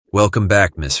Welcome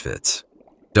back, misfits.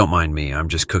 Don't mind me, I'm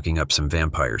just cooking up some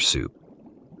vampire soup.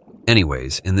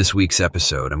 Anyways, in this week's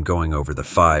episode, I'm going over the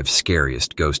 5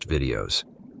 scariest ghost videos.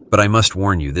 But I must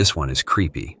warn you, this one is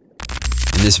creepy.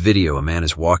 In this video, a man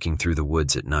is walking through the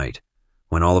woods at night,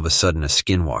 when all of a sudden a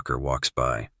skinwalker walks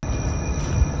by.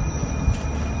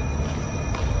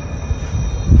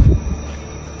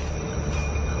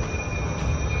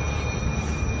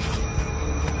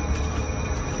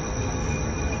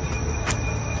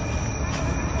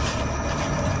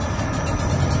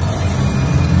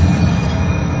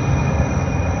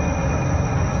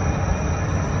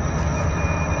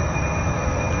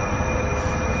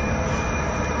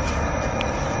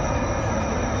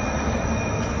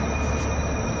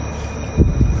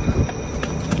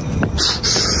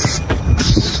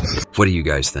 What do you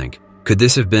guys think? Could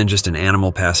this have been just an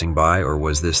animal passing by, or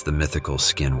was this the mythical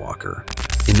skinwalker?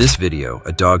 In this video,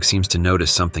 a dog seems to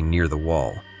notice something near the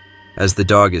wall. As the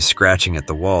dog is scratching at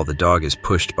the wall, the dog is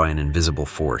pushed by an invisible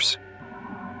force.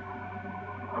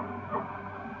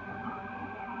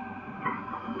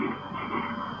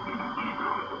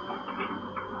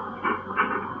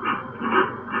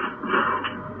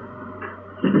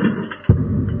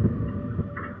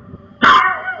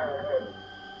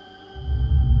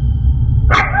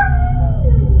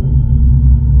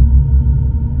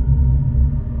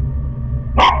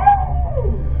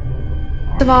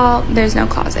 First of all, there's no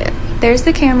closet. There's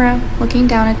the camera looking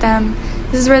down at them.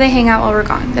 This is where they hang out while we're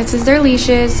gone. This is their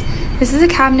leashes. This is a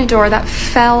cabinet door that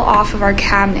fell off of our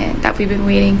cabinet that we've been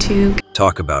waiting to.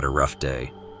 Talk about a rough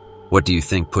day. What do you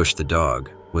think pushed the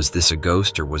dog? Was this a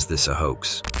ghost or was this a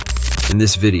hoax? In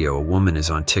this video, a woman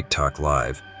is on TikTok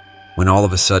live when all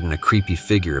of a sudden a creepy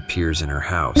figure appears in her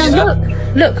house. No,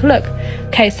 look.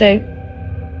 Okay, so,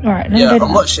 all right. Yeah,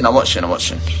 I'm watching.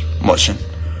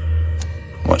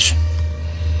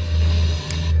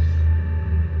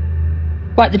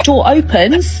 Right, the door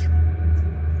opens.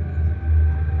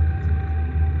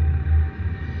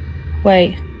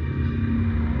 Wait.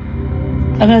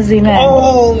 I'm gonna zoom in.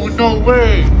 Oh, no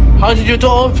way. How did your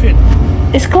door open?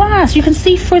 It's glass. You can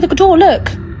see through the door.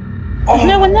 Look. There's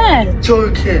no one there. You're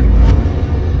joking.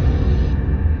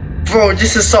 Bro,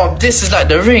 this is like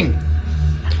The Ring.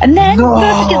 And then, No.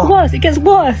 look, it gets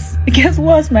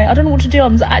worse, mate. I don't know what to do.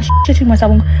 I'm actually shitting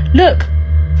myself. Look.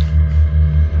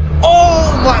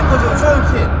 Oh my god, you're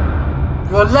joking.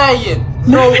 You're lying.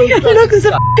 No way. Look, there's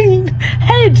a f***ing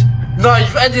head. No,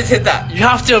 you've edited that. You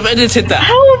have to have edited that.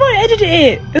 How have I edited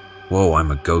it? Whoa, I'm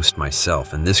a ghost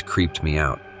myself, and this creeped me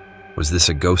out. Was this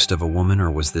a ghost of a woman or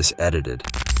was this edited?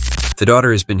 The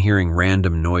daughter has been hearing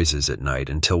random noises at night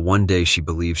until one day she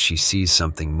believes she sees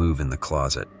something move in the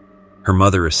closet. Her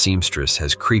mother, a seamstress,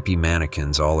 has creepy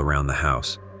mannequins all around the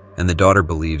house, and the daughter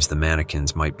believes the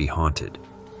mannequins might be haunted.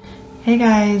 Hey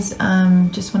guys,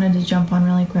 just wanted to jump on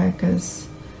really quick because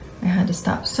I had to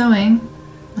stop sewing.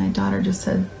 My daughter just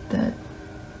said that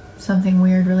something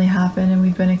weird really happened and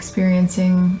we've been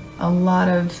experiencing a lot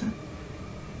of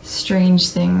strange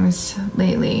things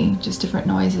lately, just different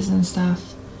noises and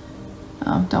stuff.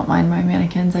 Don't mind my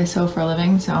mannequins, I sew for a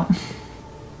living, so.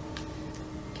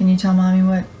 Can you tell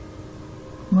mommy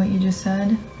what you just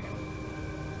said?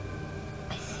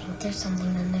 I think there's something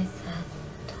underneath the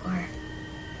door.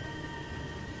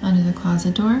 Under the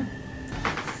closet door?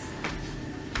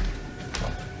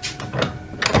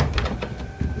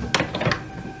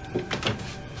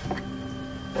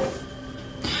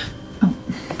 Oh.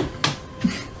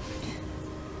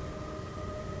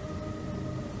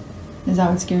 Is that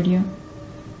what scared you?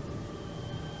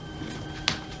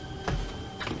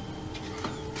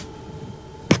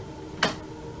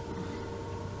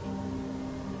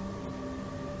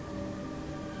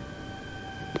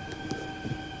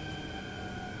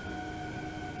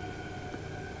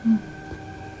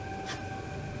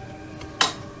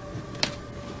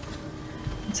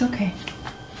 It's okay.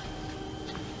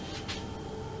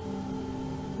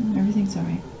 Everything's all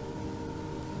right.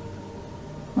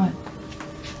 What?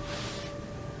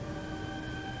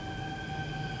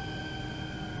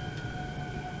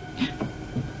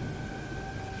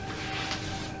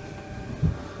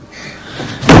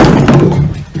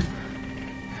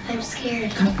 I'm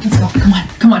scared. Let's go.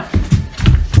 Come on.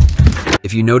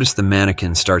 If you notice, the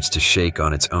mannequin starts to shake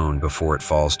on its own before it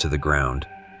falls to the ground.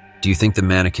 Do you think the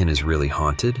mannequin is really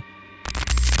haunted?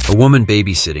 A woman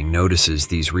babysitting notices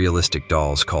these realistic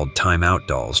dolls called timeout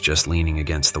dolls just leaning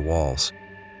against the walls.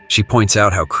 She points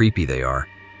out how creepy they are,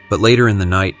 but later in the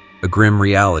night, a grim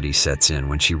reality sets in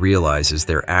when she realizes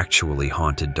they're actually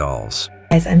haunted dolls.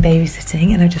 Guys, I'm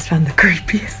babysitting and I just found the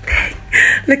creepiest thing.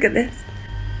 Look at this.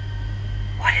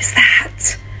 What is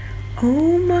that?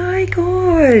 Oh my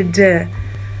god.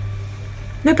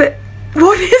 No, but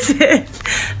what is it?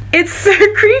 It's so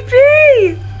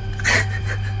creepy.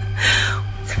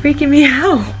 It's freaking me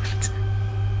out.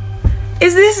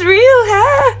 Is this real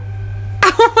hair?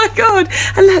 Oh my god.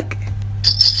 And look.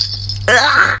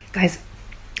 Ugh. Guys,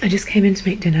 I just came in to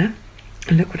make dinner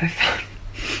and look what I found.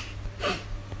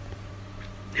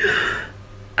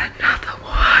 Another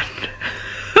one.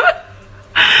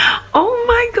 Oh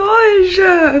my gosh.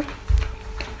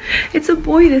 It's a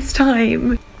boy this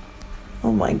time.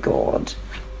 Oh my god.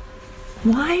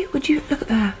 Why would you look at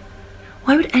that?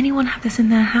 Why would anyone have this in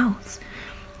their house?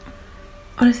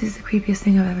 Honestly, it's the creepiest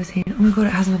thing I've ever seen. Oh my god,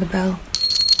 it has another bell.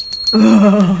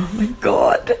 Oh my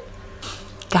god.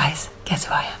 Guys, guess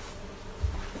who I am?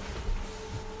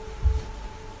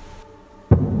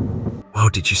 Whoa,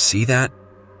 did you see that?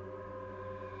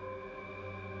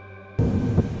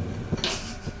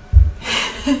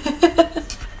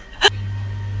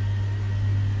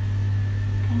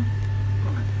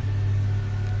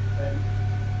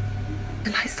 The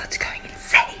light started going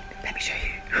insane. Let me show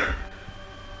you.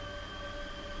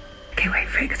 Okay, wait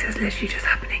for it because it was literally just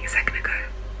happening a second ago.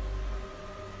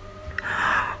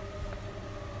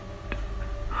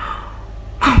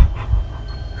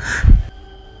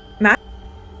 Max?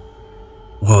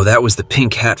 Whoa, that was the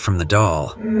pink hat from the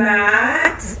doll.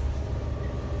 Max?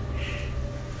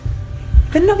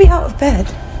 Better not be out of bed.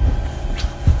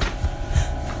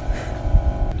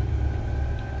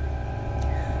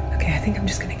 Okay, I think I'm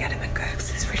just gonna get him and go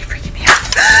because it's really freaking me out.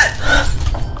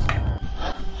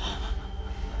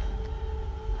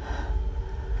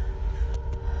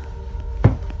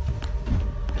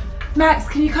 Max,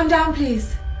 can you come down,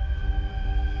 please?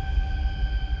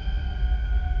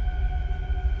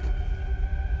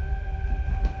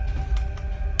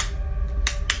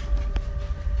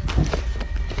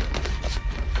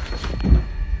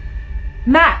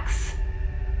 Max!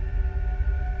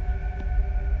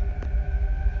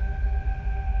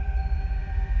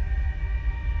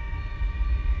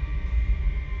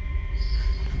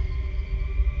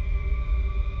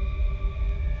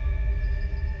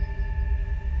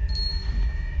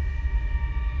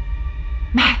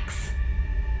 Max!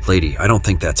 Lady, I don't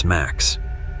think that's Max.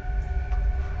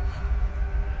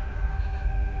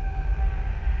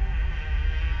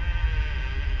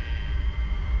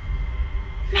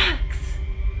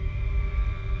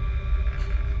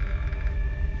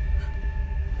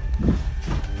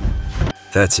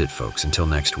 That's it, folks. Until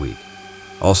next week.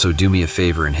 Also, do me a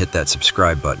favor and hit that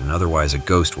subscribe button, otherwise a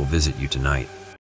ghost will visit you tonight.